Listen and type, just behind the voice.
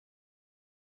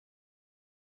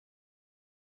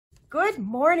Good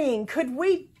morning. Could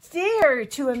we dare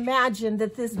to imagine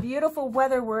that this beautiful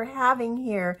weather we're having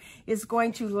here is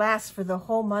going to last for the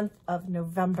whole month of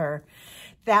November?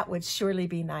 That would surely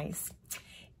be nice.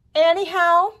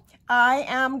 Anyhow, I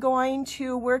am going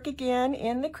to work again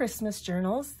in the Christmas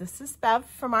journals. This is Bev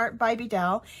from Art by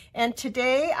Bedell, and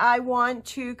today I want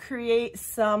to create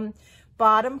some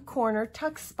bottom corner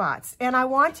tuck spots, and I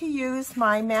want to use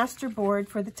my master board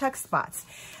for the tuck spots.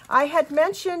 I had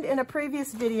mentioned in a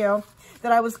previous video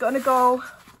that I was going to go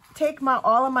take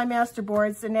all of my master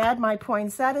boards and add my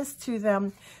poinsettias to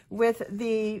them with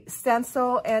the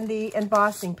stencil and the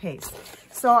embossing paste.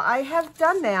 So I have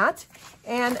done that,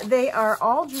 and they are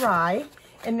all dry,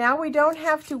 and now we don't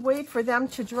have to wait for them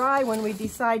to dry when we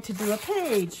decide to do a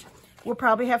page. We'll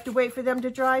probably have to wait for them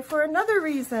to dry for another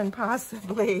reason,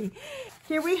 possibly.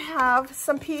 Here we have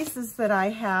some pieces that I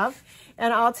have,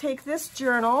 and I'll take this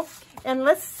journal, and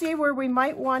let's see where we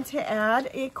might want to add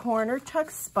a corner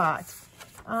tuck spot.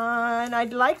 And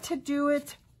I'd like to do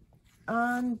it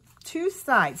on two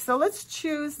sides. So let's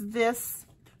choose this,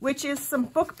 which is some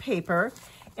book paper,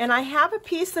 and I have a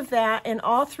piece of that in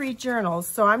all three journals,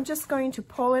 so I'm just going to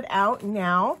pull it out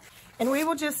now. And we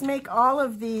will just make all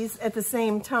of these at the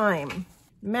same time.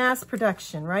 Mass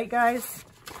production, right guys?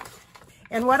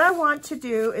 And what I want to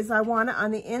do is I want it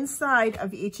on the inside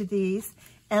of each of these,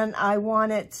 and I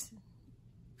want it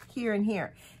here and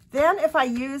here. Then if I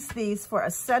use these for a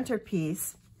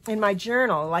centerpiece in my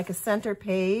journal, like a center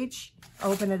page,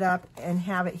 open it up and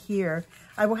have it here,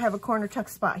 I will have a corner tuck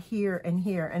spot here,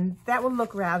 and that will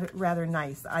look rather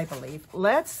nice, I believe.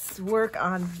 Let's work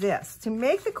on this. To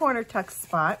make the corner tuck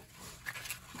spot,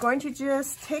 going to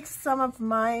just take some of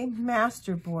my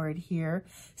master board here.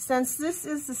 Since this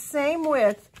is the same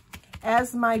width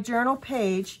as my journal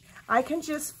page, I can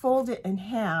just fold it in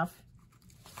half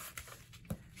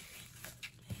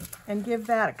and give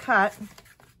that a cut.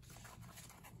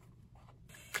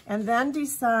 And then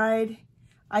decide,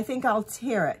 I think I'll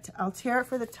tear it. I'll tear it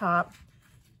for the top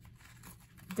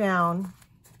down.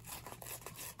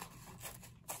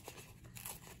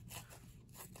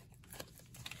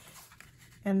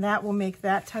 And that will make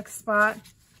that tuck spot.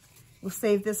 We'll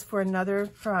save this for another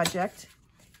project.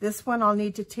 This one I'll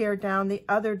need to tear down the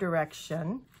other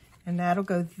direction, and that'll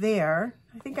go there.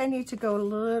 I think I need to go a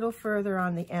little further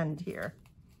on the end here,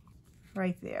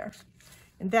 right there.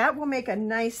 And that will make a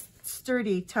nice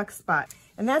sturdy tuck spot.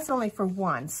 And that's only for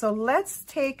one. So let's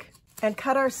take and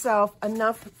cut ourselves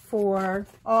enough for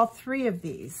all three of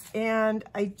these. And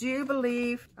I do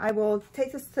believe I will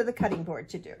take this to the cutting board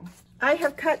to do. I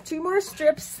have cut 2 more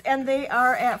strips, and they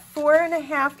are at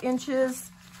 4.5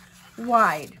 inches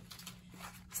wide.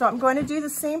 So I'm going to do the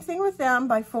same thing with them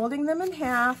by folding them in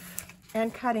half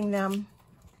and cutting them.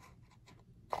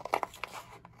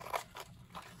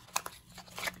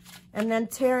 And then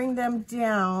tearing them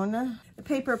down. The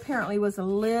paper apparently was a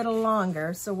little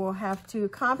longer, so we'll have to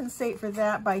compensate for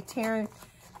that by tearing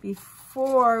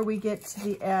before we get to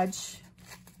the edge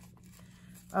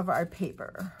of our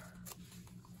paper.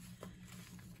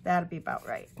 That'll be about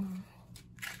right.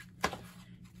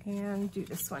 And do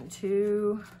this one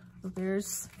too. So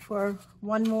there's for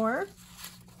one more.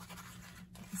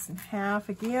 This in half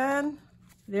again.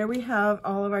 There we have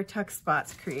all of our tuck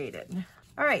spots created.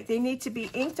 All right, they need to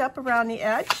be inked up around the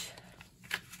edge.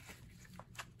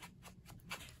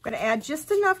 I'm gonna add just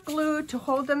enough glue to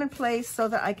hold them in place so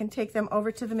that I can take them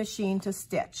over to the machine to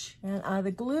stitch. And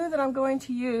the glue that I'm going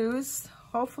to use,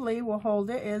 hopefully will hold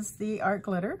it, is the art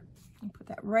glitter. Put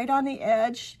that right on the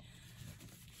edge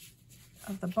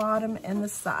of the bottom and the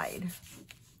side.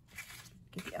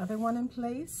 Get the other one in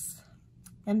place.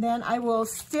 And then I will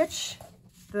stitch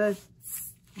the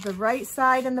right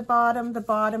side and the bottom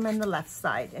and the left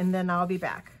side, and then I'll be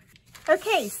back.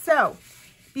 Okay, so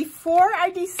before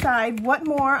I decide what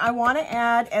more I want to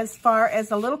add as far as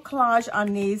a little collage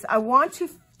on these, I want to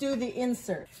do the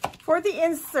insert. For the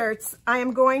inserts, I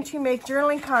am going to make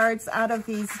journaling cards out of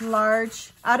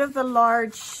the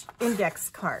large index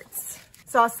cards.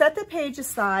 So I'll set the page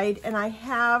aside, and I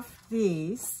have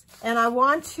these, and I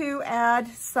want to add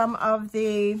some of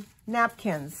the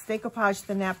napkins, decoupage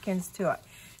the napkins to it.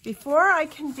 Before I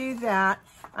can do that,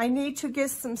 I need to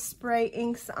get some spray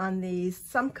inks on these,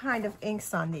 some kind of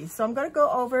inks on these. So I'm going to go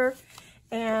over,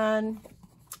 and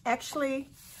actually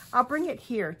I'll bring it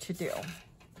here to do.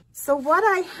 So what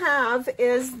I have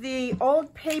is the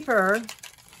old paper,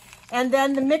 and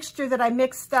then the mixture that I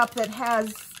mixed up that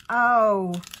has,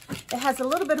 it has a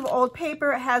little bit of old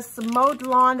paper, it has some mowed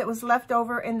lawn that was left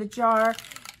over in the jar,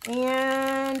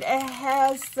 and it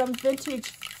has some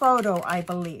vintage photo, I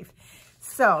believe.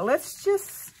 So let's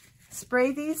just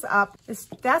spray these up.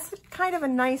 That's kind of a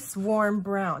nice warm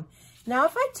brown. Now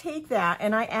if I take that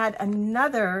and I add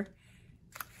another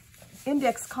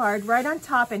index card right on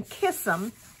top and kiss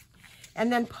them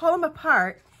and then pull them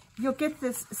apart, you'll get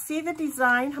this, see the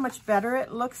design, how much better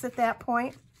it looks at that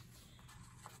point?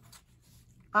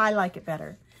 I like it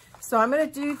better. So I'm going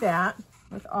to do that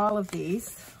with all of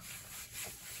these.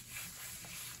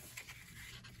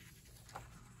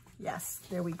 Yes,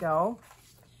 there we go.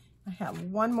 I have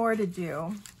one more to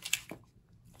do.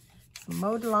 Some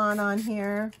mowed lawn on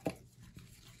here.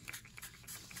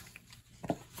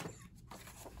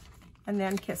 And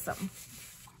then kiss them.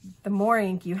 The more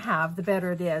ink you have, the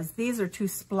better it is. These are too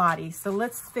splotty, so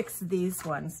let's fix these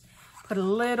ones. Put a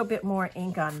little bit more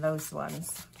ink on those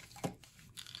ones.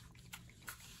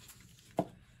 A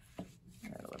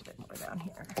little bit more down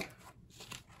here.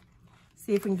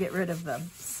 See if we can get rid of the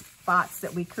spots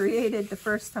that we created the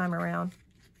first time around.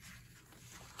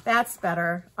 That's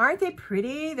better. Aren't they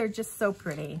pretty? They're just so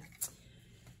pretty.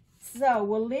 So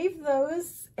we'll leave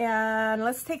those and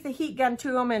let's take the heat gun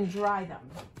to them and dry them.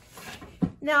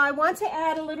 Now I want to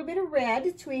add a little bit of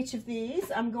red to each of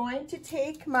these. I'm going to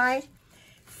take my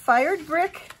fired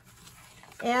brick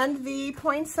and the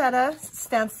poinsettia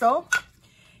stencil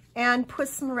and put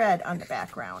some red on the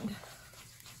background.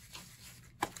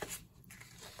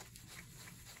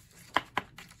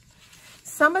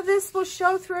 Some of this will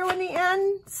show through in the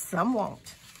end, some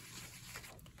won't.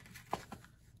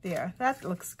 There, that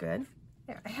looks good.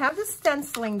 There, I have the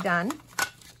stenciling done.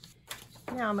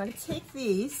 Now I'm going to take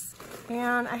these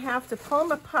and I have to pull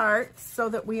them apart so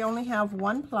that we only have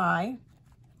one ply.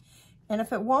 And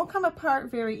if it won't come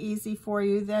apart very easy for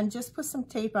you, then just put some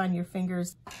tape on your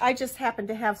fingers. I just happen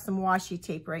to have some washi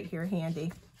tape right here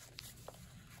handy.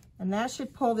 And that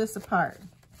should pull this apart.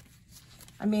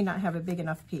 I may not have a big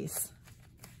enough piece.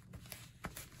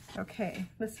 Okay,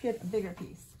 let's get a bigger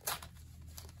piece.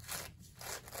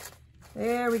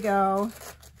 There we go.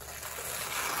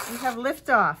 We have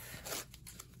liftoff.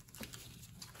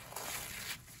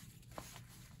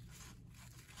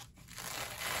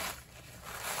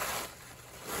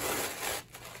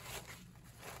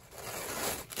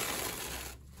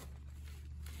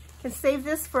 Can save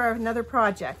this for another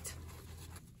project.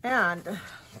 And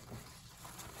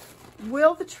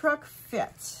will the truck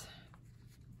fit?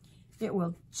 It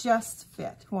will just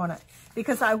fit, won't it?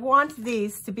 Because I want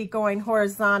these to be going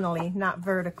horizontally, not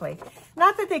vertically.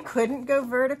 Not that they couldn't go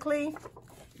vertically.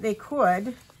 They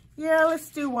could. Yeah, let's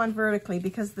do one vertically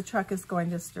because the truck is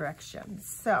going this direction.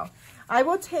 So I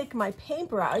will take my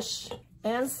paintbrush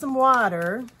and some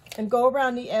water and go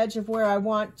around the edge of where I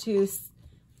want to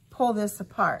pull this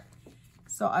apart.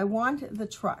 So I want the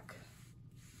truck.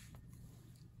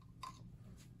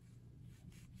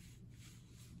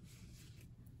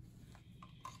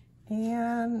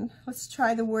 And let's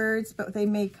try the words, but they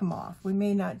may come off. We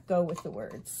may not go with the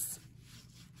words.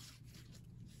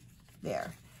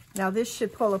 There. Now this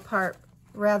should pull apart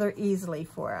rather easily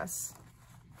for us.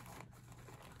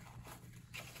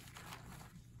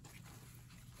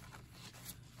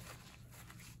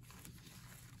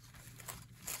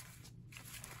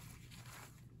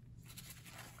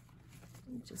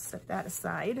 Just set that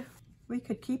aside. We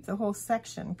could keep the whole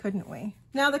section, couldn't we?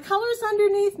 Now the colors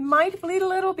underneath might bleed a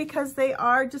little because they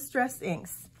are distress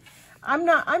inks. I'm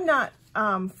not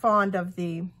fond of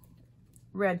the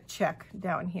red check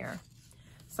down here.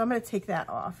 So I'm going to take that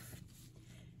off.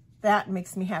 That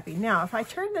makes me happy. Now, if I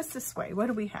turn this way, what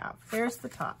do we have? There's the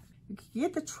top. You can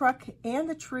get the truck and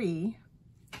the tree.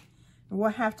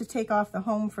 We'll have to take off the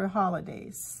home for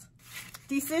holidays.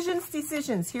 Decisions,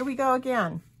 decisions. Here we go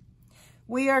again.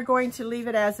 We are going to leave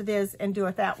it as it is and do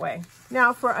it that way.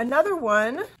 Now for another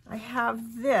one, I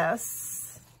have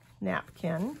this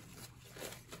napkin.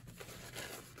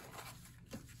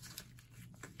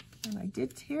 And I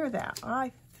did tear that.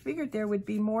 I figured there would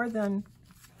be more than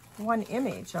one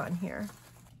image on here.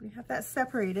 We have that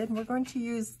separated and we're going to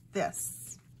use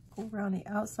this. Go around the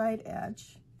outside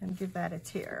edge and give that a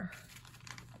tear.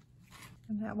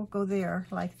 And that will go there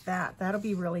like that. That'll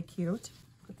be really cute.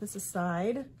 Put this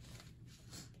aside.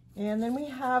 And then we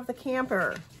have the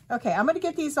camper. Okay, I'm gonna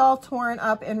get these all torn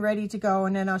up and ready to go,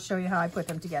 and then I'll show you how I put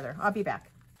them together. I'll be back.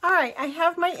 All right, I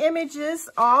have my images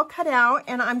all cut out,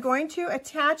 and I'm going to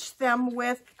attach them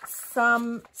with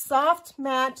some soft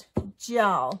matte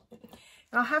gel.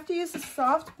 I'll have to use a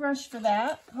soft brush for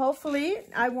that. Hopefully,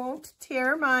 I won't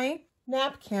tear my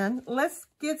napkin. Let's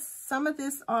get some of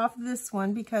this off this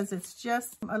one because it's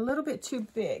just a little bit too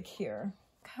big here.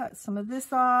 Cut some of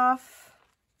this off.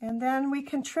 And then we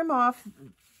can trim off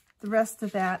the rest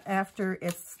of that after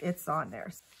it's on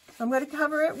there. So I'm going to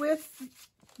cover it with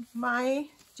my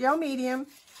gel medium,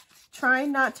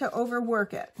 trying not to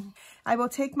overwork it. I will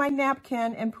take my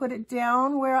napkin and put it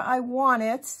down where I want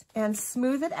it and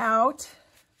smooth it out.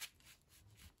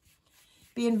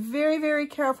 Being very, very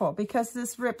careful because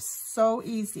this rips so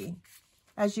easy,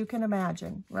 as you can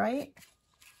imagine, right?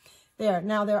 There.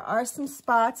 Now there are some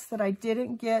spots that I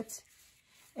didn't get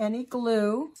any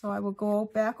glue, so I will go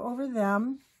back over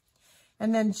them.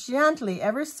 And then gently,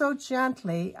 ever so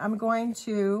gently, I'm going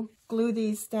to glue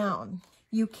these down.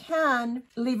 You can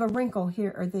leave a wrinkle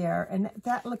here or there, and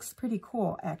that looks pretty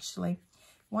cool, actually.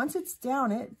 Once it's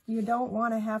down, you don't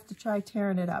want to have to try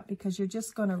tearing it up because you're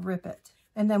just going to rip it.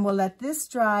 And then we'll let this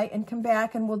dry and come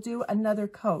back and we'll do another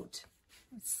coat.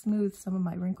 Smooth some of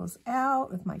my wrinkles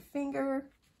out with my finger.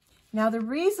 Now, the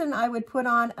reason I would put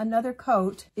on another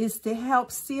coat is to help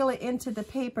seal it into the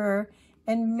paper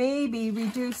and maybe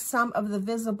reduce some of the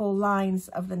visible lines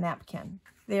of the napkin.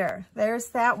 There's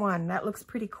that one. That looks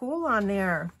pretty cool on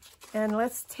there. And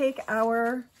let's take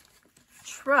our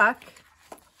truck.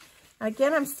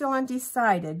 Again, I'm still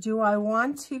undecided. Do I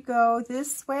want to go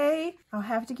this way? I'll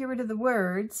have to get rid of the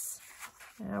words.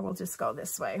 And we'll just go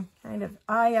this way. Kind of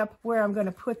eye up where I'm going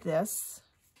to put this.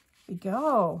 Here we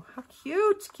go. How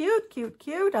cute, cute, cute,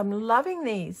 cute. I'm loving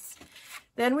these.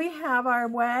 Then we have our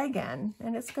wagon,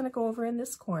 and it's going to go over in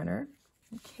this corner.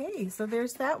 Okay, so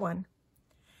there's that one.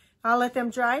 I'll let them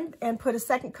dry and put a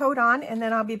second coat on, and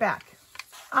then I'll be back.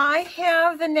 I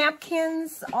have the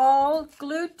napkins all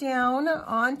glued down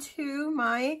onto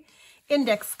my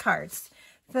index cards.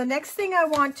 The next thing I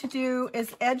want to do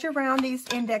is edge around these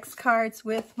index cards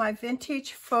with my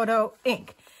vintage photo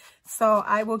ink. So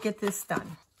I will get this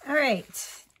done. All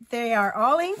right, they are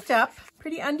all inked up.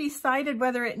 Pretty undecided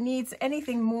whether it needs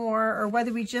anything more or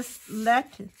whether we just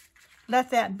let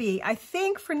that be. I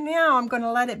think for now I'm going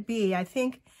to let it be. I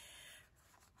think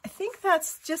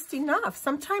that's just enough.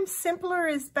 Sometimes simpler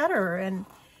is better, and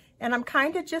I'm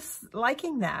kind of just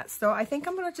liking that. So I think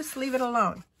I'm going to just leave it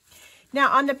alone.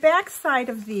 Now on the back side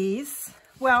of these,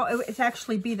 well, it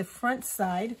actually be the front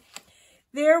side,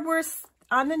 there were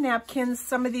on the napkins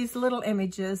some of these little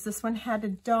images. This one had a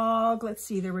dog. Let's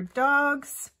see, there were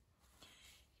dogs,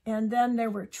 and then there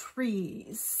were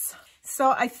trees.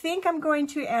 So I think I'm going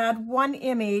to add one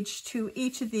image to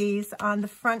each of these on the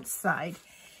front side.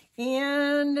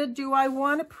 And do I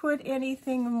want to put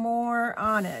anything more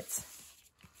on it?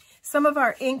 Some of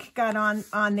our ink got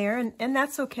on there, and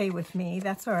that's okay with me.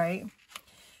 That's all right.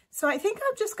 So I think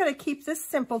I'm just going to keep this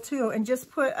simple too and just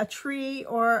put a tree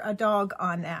or a dog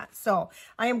on that. So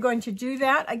I am going to do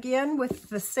that again with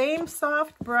the same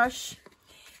soft brush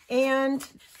and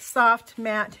soft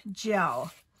matte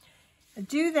gel.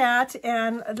 Do that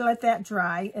and let that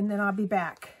dry, and then I'll be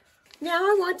back. Now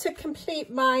I want to complete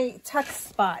my tuck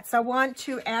spots. I want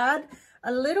to add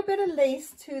a little bit of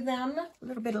lace to them. A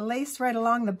little bit of lace right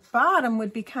along the bottom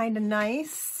would be kind of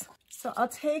nice. So I'll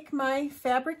take my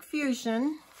Fabric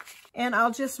Fusion and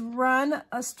I'll just run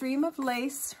a stream of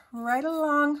lace right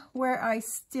along where I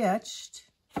stitched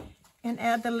and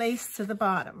add the lace to the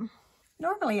bottom.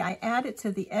 Normally I add it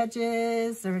to the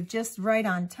edges or just right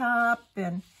on top,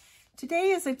 and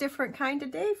today is a different kind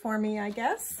of day for me, I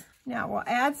guess. Now we'll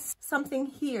add something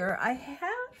here. I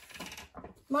have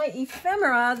my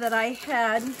ephemera that I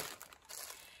had,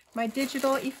 my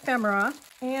digital ephemera,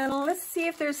 and let's see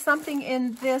if there's something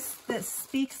in this that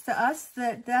speaks to us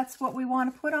that's what we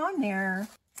want to put on there.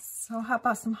 So how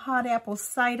about some hot apple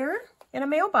cider in a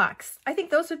mailbox? I think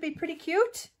those would be pretty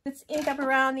cute. Let's ink up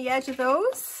around the edge of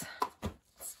those.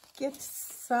 Let's get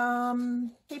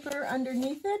some paper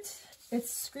underneath it.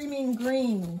 It's screaming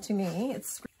green to me.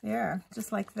 It's there,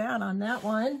 just like that on that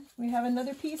one. We have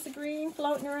another piece of green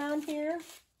floating around here.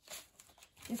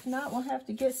 If not, we'll have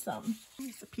to get some.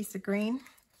 Here's a piece of green.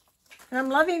 And I'm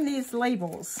loving these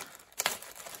labels.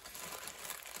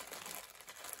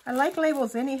 I like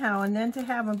labels anyhow, and then to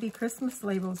have them be Christmas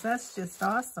labels, that's just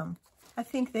awesome. I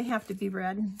think they have to be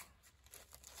red.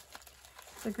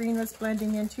 The green was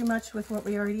blending in too much with what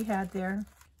we already had there.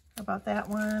 How about that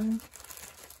one?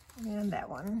 And that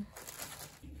one.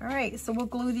 All right, so we'll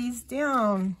glue these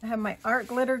down. I have my art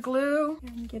glitter glue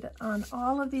and get it on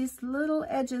all of these little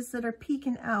edges that are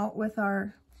peeking out with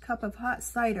our cup of hot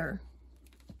cider.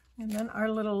 And then our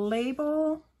little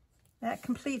label, that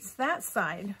completes that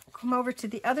side. Come over to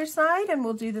the other side and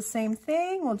we'll do the same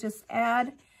thing. We'll just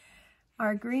add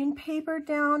our green paper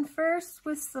down first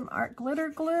with some art glitter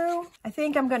glue. I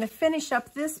think I'm going to finish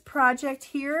up this project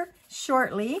here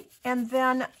shortly, and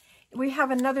then we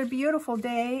have another beautiful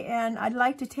day, and I'd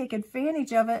like to take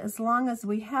advantage of it as long as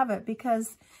we have it,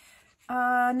 because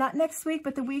not next week,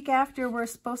 but the week after, we're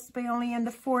supposed to be only in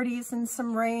the 40s and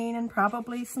some rain and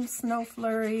probably some snow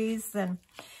flurries. And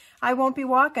I won't be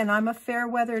walking. I'm a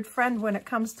fair-weathered friend when it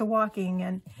comes to walking,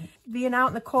 and being out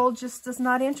in the cold just does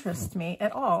not interest me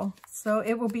at all. So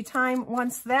it will be time,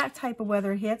 once that type of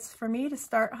weather hits, for me to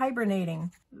start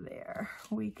hibernating. There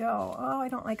we go. Oh, I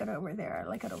don't like it over there. I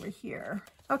like it over here.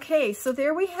 Okay, so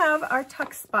there we have our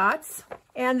tuck spots.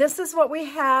 And this is what we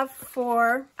have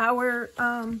for our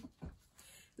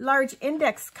large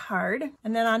index card.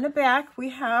 And then on the back,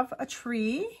 we have a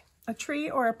tree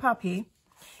or a puppy.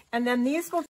 And then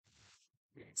these will...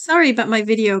 Sorry, but my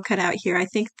video cut out here. I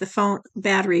think the phone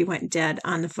battery went dead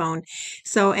on the phone.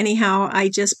 So anyhow, I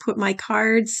just put my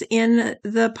cards in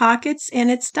the pockets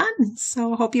and it's done.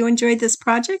 So I hope you enjoyed this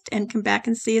project and come back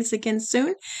and see us again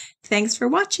soon. Thanks for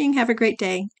watching. Have a great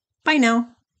day. Bye now.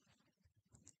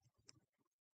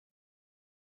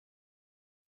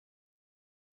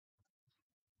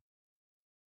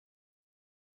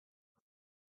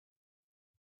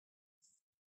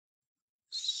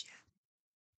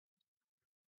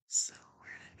 So